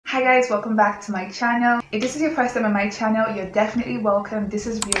Hi guys, welcome back to my channel. If this is your first time on my channel, you're definitely welcome. This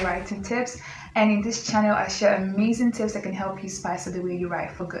is Real Writing Tips, and in this channel I share amazing tips that can help you spice up the way you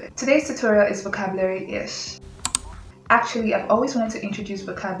write for good. Today's tutorial is vocabulary-ish. Actually, I've always wanted to introduce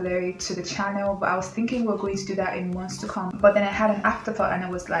vocabulary to the channel, but I was thinking we're going to do that in months to come. But then I had an afterthought and I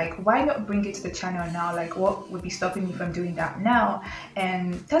was like, why not bring it to the channel now? Like, what would be stopping me from doing that now?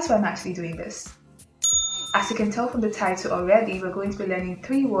 And that's why I'm actually doing this. As you can tell from the title already, we're going to be learning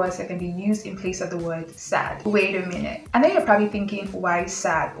 3 words that can be used in place of the word sad. Wait a minute. I know you're probably thinking, why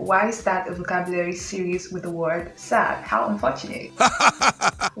sad? Why start a vocabulary series with the word sad? How unfortunate.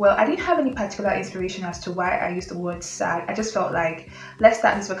 Well, I didn't have any particular inspiration as to why I used the word sad. I just felt like, let's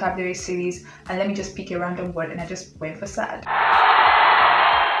start this vocabulary series and let me just pick a random word, and I just went for sad.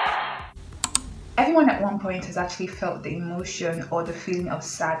 Everyone at one point has actually felt the emotion or the feeling of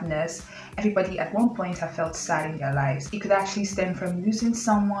sadness. Everybody at one point have felt sad in their lives. It could actually stem from losing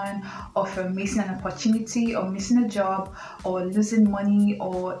someone, or from missing an opportunity, or missing a job, or losing money,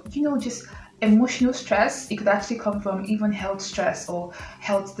 or just emotional stress. It could actually come from even health stress or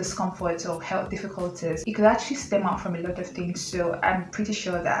health discomfort or health difficulties. It could actually stem out from a lot of things. So I'm pretty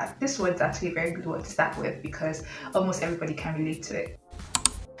sure that this word is actually a very good word to start with because almost everybody can relate to it.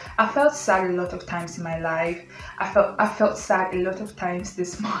 I felt sad a lot of times in my life. I felt sad a lot of times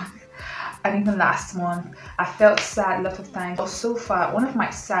this month and even last month. I felt sad a lot of times. Or so far, one of my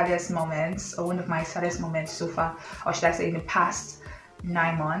saddest moments so far, or should I say in the past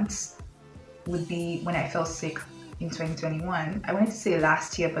 9 months, would be when I fell sick in 2021. I wanted to say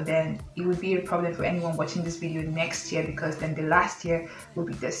last year, but then it would be a problem for anyone watching this video next year, because then the last year will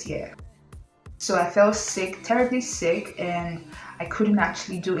be this year. So I fell sick, terribly sick, and I couldn't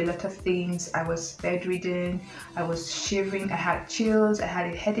actually do a lot of things. I was bedridden, I was shivering, I had chills, I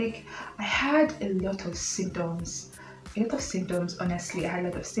had a headache. I had a lot of symptoms, honestly. I had a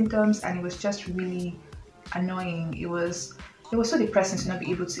lot of symptoms, and it was just really annoying. It was so depressing to not be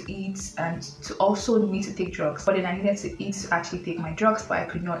able to eat and to also need to take drugs. But then I needed to eat to actually take my drugs, but I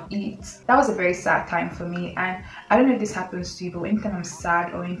could not eat. That was a very sad time for me, and I don't know if this happens to you, but anytime I'm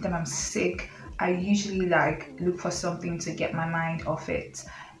sad or anytime I'm sick, I usually look for something to get my mind off it.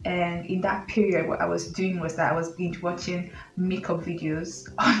 And in that period, what I was doing was that I was binge watching makeup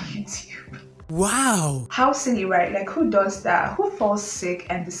videos on YouTube. Wow! How silly, right? Like, who does that? Who falls sick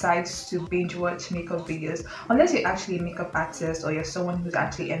and decides to binge watch makeup videos? Unless you're actually a makeup artist or you're someone who's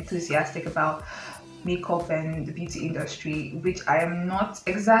actually enthusiastic about makeup and the beauty industry, which I am not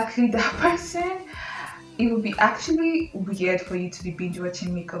exactly that person. It would be actually weird for you to be binge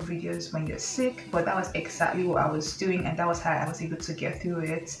watching makeup videos when you're sick, but that was exactly what I was doing, and that was how I was able to get through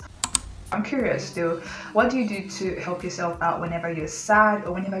it. I'm curious though, what do you do to help yourself out whenever you're sad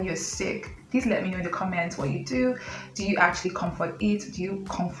or whenever you're sick? Please let me know in the comments what you do. Do you actually comfort eat? Do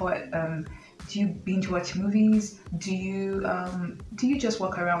you binge watch movies? Do you just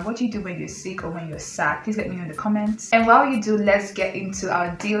walk around? What do you do when you're sick or when you're sad? Please let me know in the comments. And while you do, let's get into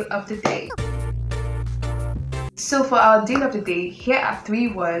our deal of the day. So for our deal of the day, here are 3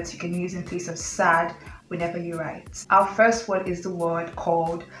 words you can use in place of sad whenever you write. Our first word is the word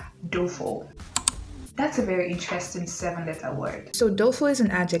called doleful. That's a very interesting 7-letter word. So doleful is an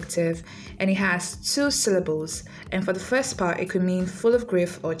adjective, and it has 2 syllables. And for the first part, it could mean full of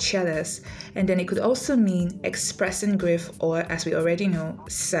grief or jealous. And then it could also mean expressing grief, or as we already know,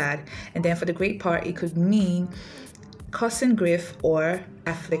 sad. And then for the great part, it could mean causing grief or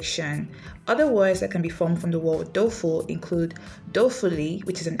affliction. Other words that can be formed from the word doleful include dolefully,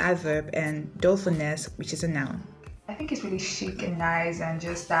 which is an adverb, and dolefulness, which is a noun. I think it's really chic and nice, and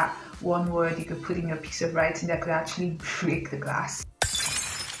just that one word you could put in your piece of writing that could actually break the glass.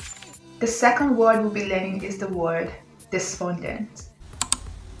 The second word we'll be learning is the word despondent.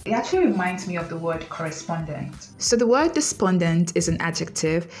 It actually reminds me of the word correspondent. So the word despondent is an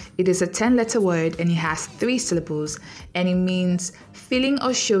adjective. It is a 10-letter word, and it has 3 syllables, and it means feeling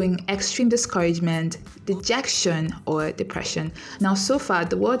or showing extreme discouragement, dejection, or depression. Now, so far,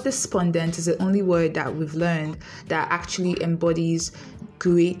 the word despondent is the only word that we've learned that actually embodies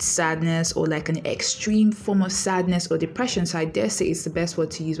great sadness or like an extreme form of sadness or depression. So I dare say it's the best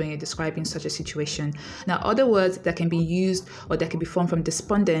word to use when you're describing such a situation. Now, other words that can be used or that can be formed from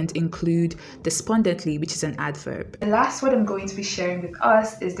despondent include despondently, which is an adverb. The last word I'm going to be sharing with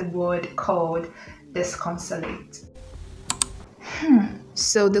us is the word called disconsolate.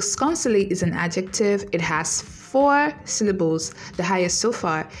 So disconsolate is an adjective. It has 4 syllables, the highest so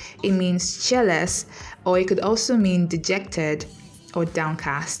far. It means jealous, or it could also mean dejected, or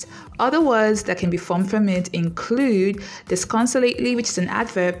downcast. Other words that can be formed from it include disconsolately, which is an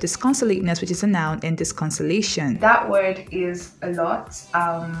adverb, disconsolateness, which is a noun, and disconsolation. That word is a lot.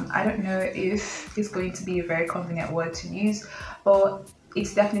 I don't know if it's going to be a very convenient word to use, but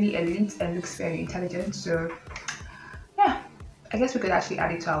it's definitely elite and looks very intelligent. So yeah, I guess we could actually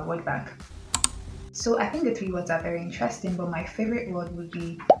add it to our word bank. So I think the three words are very interesting, but my favorite word would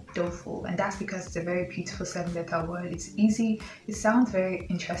be doleful, and that's because it's a very beautiful 7-letter word. It's easy, it sounds very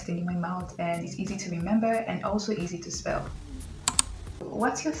interesting in my mouth, and it's easy to remember and also easy to spell.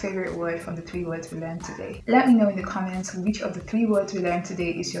 What's your favorite word from the 3 words we learned today? Let me know in the comments which of the 3 words we learned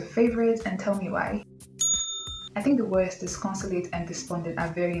today is your favorite, and tell me why. I think the words disconsolate and despondent are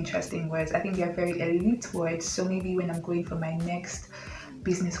very interesting words. I think they are very elite words, so maybe when I'm going for my next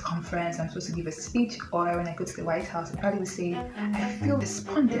business conference, I'm supposed to give a speech, or when I go to the White House, I probably would say, I feel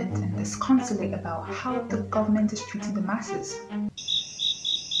despondent and disconsolate about how the government is treating the masses.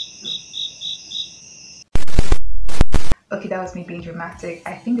 Okay, that was me being dramatic.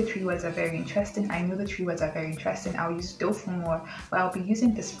 I think the 3 words are very interesting. I know the 3 words are very interesting. I'll use doleful more, but I'll be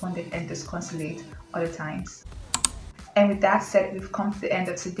using despondent and disconsolate other times. And with that said, we've come to the end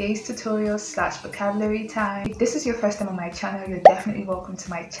of today's tutorial / vocabulary time. If this is your first time on my channel, you're definitely welcome to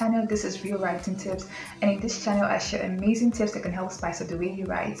my channel. This is Real Writing Tips, and in this channel I share amazing tips that can help spice up the way you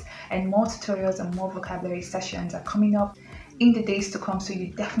write, and more tutorials and more vocabulary sessions are coming up in the days to come, so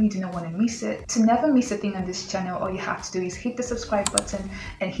you definitely do not want to miss it. To never miss a thing on this channel, all you have to do is hit the subscribe button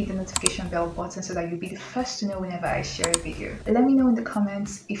and hit the notification bell button so that you'll be the first to know whenever I share a video. Let me know in the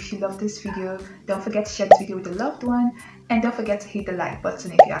comments if you love this video. Don't forget to share this video with a loved one, and don't forget to hit the like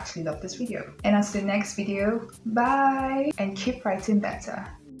button if you actually love this video. And until the next video, bye, and keep writing better.